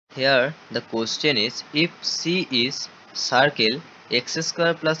Here the question is, if C is circle x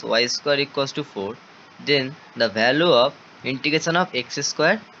square plus y square equals to 4, then the value of integration of x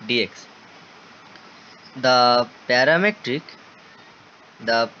square dx. The parametric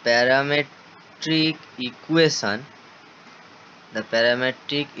equation the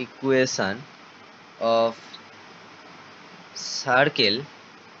parametric equation of circle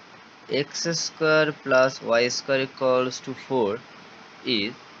x square plus y square equals to 4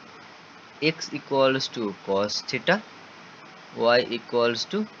 is x equals to cos theta, y equals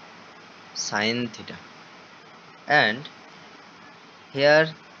to sin theta, and here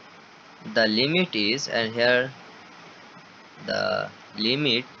the limit is, and here the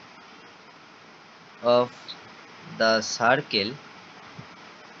limit of the circle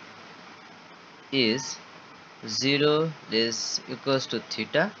is 0 less equals to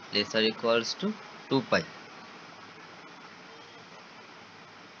theta less or equals to 2 pi.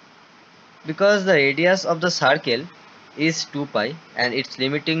 Because the radius of the circle is 2 pi and its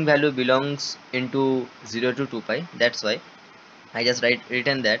limiting value belongs into 0 to 2 pi, that's why I just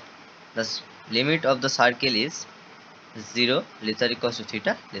written that the limit of the circle is 0 less or equals to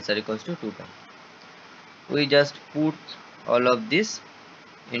theta less or equals to 2 pi. We just put all of this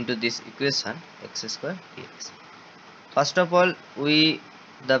into this equation x square dx. First of all, the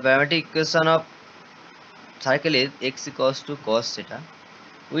parametric equation of circle is x equals to cos theta.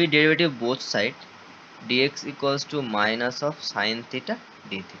 We derivative both sides, dx equals to minus of sin theta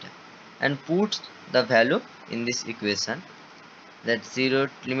d theta, and put the value in this equation, that 0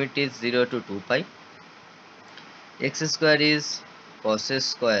 limit is 0 to 2 pi, x square is cos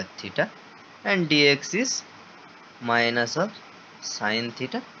square theta, and dx is minus of sin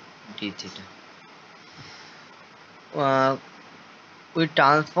theta d theta. We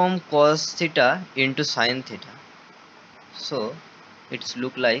transform cos theta into sin theta, so it's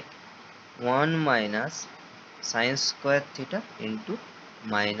look like 1 minus sin square theta into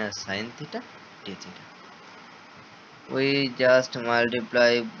minus sin theta d theta. We just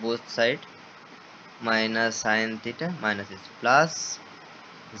multiply both sides, minus sin theta minus is plus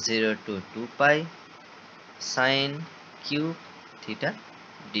 0 to 2 pi sin cube theta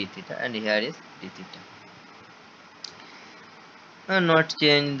d theta, and here is d theta. Not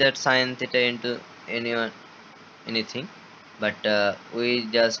change that sin theta into anything, but we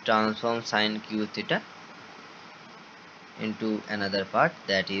just transform sin cube theta into another part,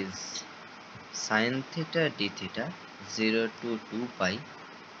 that is sin theta d theta 0 to 2 pi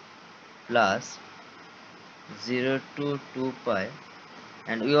plus 0 to 2 pi,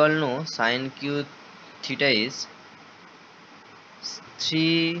 and we all know sin cube theta is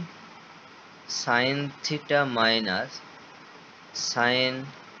 3 sin theta minus sin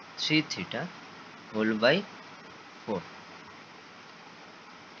 3 theta whole by 4.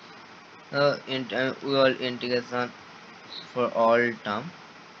 We all integration for all term,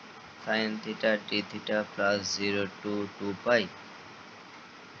 sin theta d theta plus 0 to 2 pi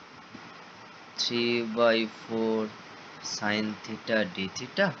 3 by 4 sin theta d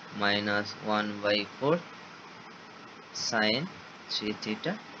theta minus 1 by 4 sin 3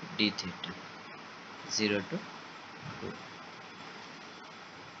 theta d theta 0 to 2,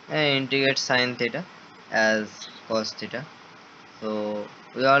 and integrate sin theta as cos theta. So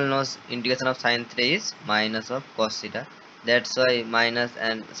we all know integration of sin theta is minus of cos theta, that's why minus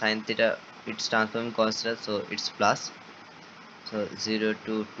and sin theta it's transformed cos theta, so it's plus, so 0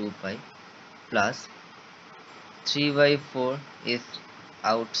 to 2 pi plus 3 by 4 is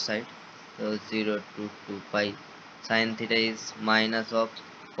outside, so 0 to 2 pi sin theta is minus of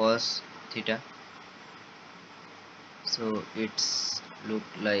cos theta, so it's look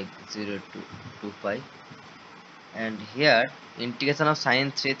like 0 to 2 pi, and here integration of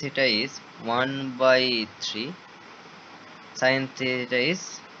sin 3 theta is 1 by 3 sin theta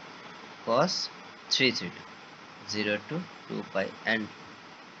is cos 3 theta 0 to 2 pi, and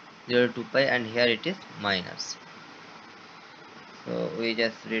 0 to 2 pi, and here it is minus, so we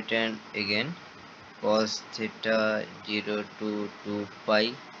just written again cos theta 0 to 2 pi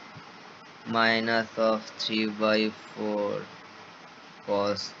minus of 3 by 4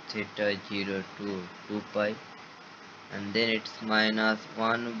 cos theta 0 to 2 pi, and then it's minus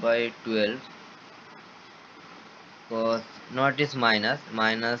 1 by 12 cos, not is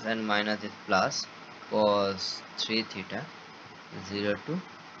minus and minus is plus, cos 3 theta 0 to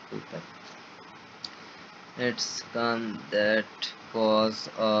 2 pi. It's come that cos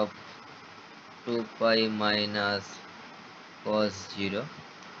of 2 pi minus cos 0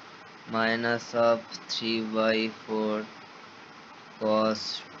 minus of 3 by 4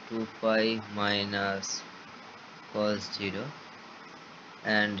 cos 2 pi minus cos 0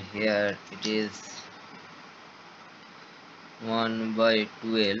 and here it is 1 by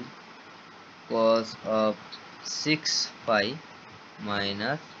 12 cos of 6 pi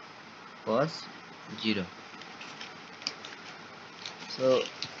minus cos 0. So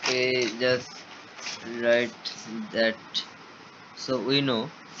we just write that. So we know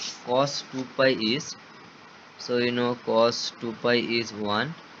cos 2 pi is, so we know cos 2 pi is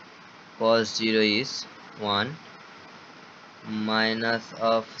 1, cos 0 is 1, minus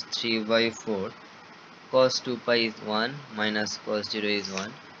of 3 by 4, cos 2 pi is 1, minus cos 0 is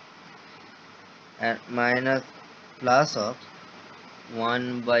 1, and minus plus of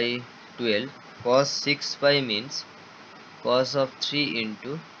 1 by 12, cos 6 pi means cos of 3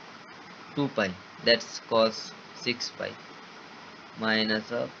 into 2 pi, that's cos 6 pi,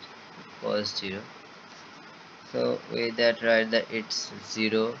 minus of cos 0. So with that write that it's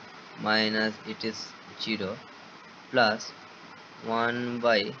 0 minus it is 0 plus 1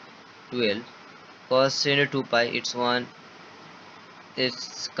 by 12 cos into 2 pi, it's 1,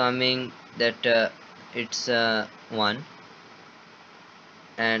 it's coming that it's 1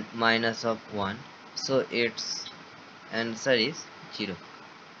 and minus of 1, so its answer is 0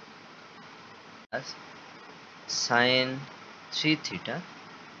 plus sine 3 theta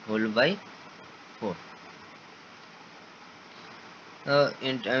whole by 4.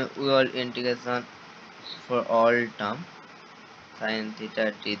 We all integration for all term sine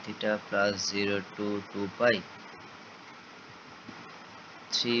theta d theta plus 0 to 2 pi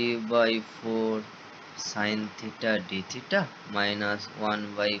 3 by 4 sine theta d theta minus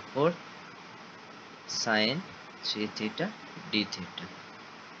 1 by 4 sine 3 theta d theta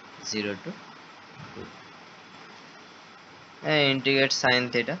 0 to 2, and integrate sine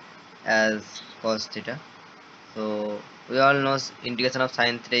theta as cos theta. So we all know integration of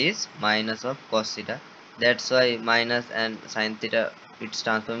sine theta is minus of cos theta, that's why minus and sine theta it's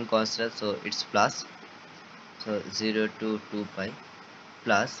transforming cos theta, so it's plus. So 0 to 2 pi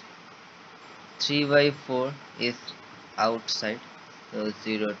plus 3 by 4 is outside, so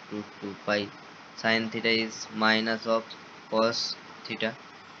 0 to 2 pi sine theta is minus of cos theta,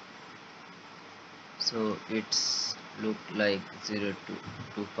 so it's look like 0 to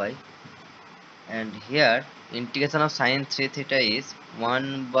 2 pi, and here integration of sine 3 theta is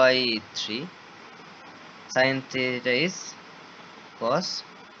 1 by 3 sine theta is cos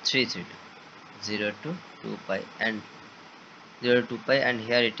 3 theta 0 to 2 pi and 0 to 2 pi, and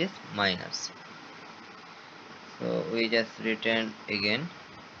here it is minus, so we just written again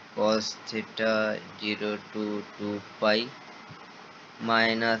cos theta 0 to 2 pi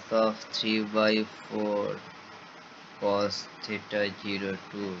minus of 3 by 4 cos theta 0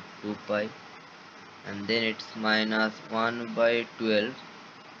 to 2 pi, and then it's minus 1 by 12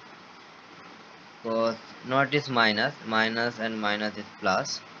 cos, not is minus, minus and minus is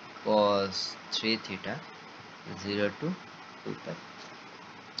plus cos 3 theta 0 to 2 pi.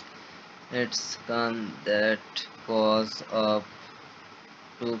 Let's come that cos of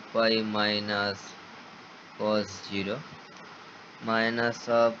 2 pi minus cos 0 minus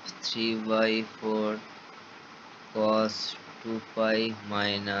of 3 by 4 cos 2 pi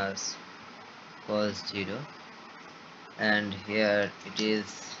minus cos 0, and here it is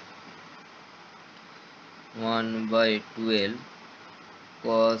 1 by 12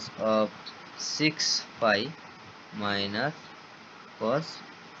 cos of 6 pi minus cos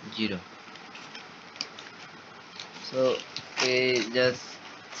 0. So we just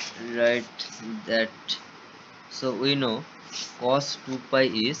write that. So we know cos 2 pi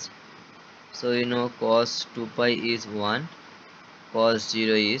is, so we know cos 2 pi is 1, cos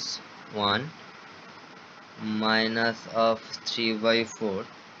 0 is 1, minus of 3 by 4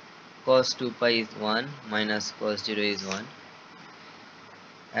 cos 2 pi is 1 minus cos 0 is 1,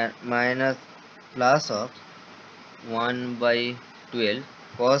 and minus plus of 1 by 12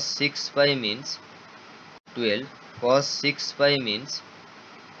 cos 6 pi means 12 cos 6 pi means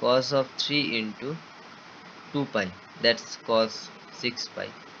cos of 3 into 2 pi, that's cos 6 pi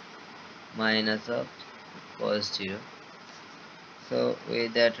minus of cos 0. So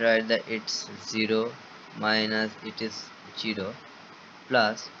with that write that it's 0 minus it is 0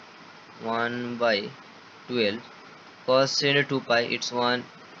 plus 1 by 12 cos into 2 pi, it's 1,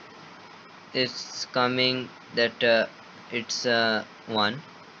 it's coming that it's 1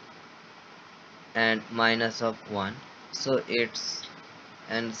 and minus of 1, so its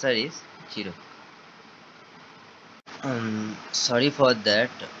answer is 0. Sorry for that,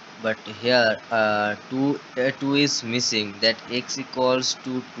 but here 2 is missing, that x equals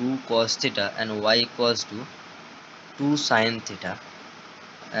to 2 cos theta and y equals to 2 sin theta,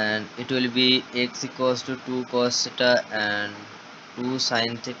 and it will be x equals to 2 cos theta and 2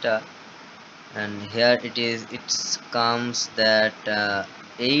 sine theta, and here it comes that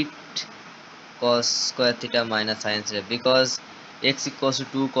 8 cos square theta minus sine theta, because x equals to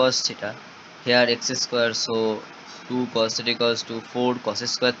 2 cos theta, here x square, so 2 cos theta equals to 4 cos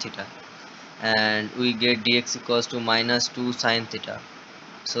square theta, and we get dx equals to minus 2 sine theta,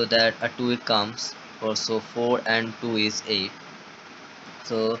 so that a 2 comes, so 4 and 2 is 8,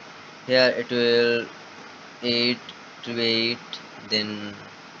 so here it will 8 to 8, then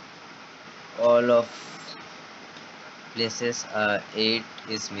all of places 8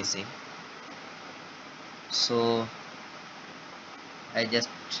 is missing, so I just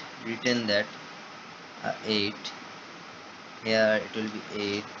written that 8, here it will be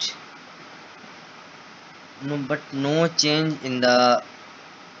 8, no, but no change in the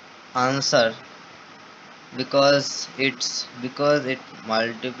answer, because it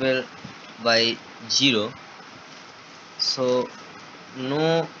multiple by 0, so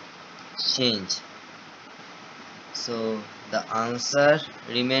no change, so the answer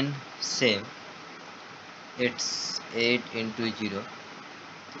remain same, it's 8 into 0,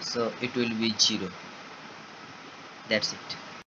 so it will be 0. That's it.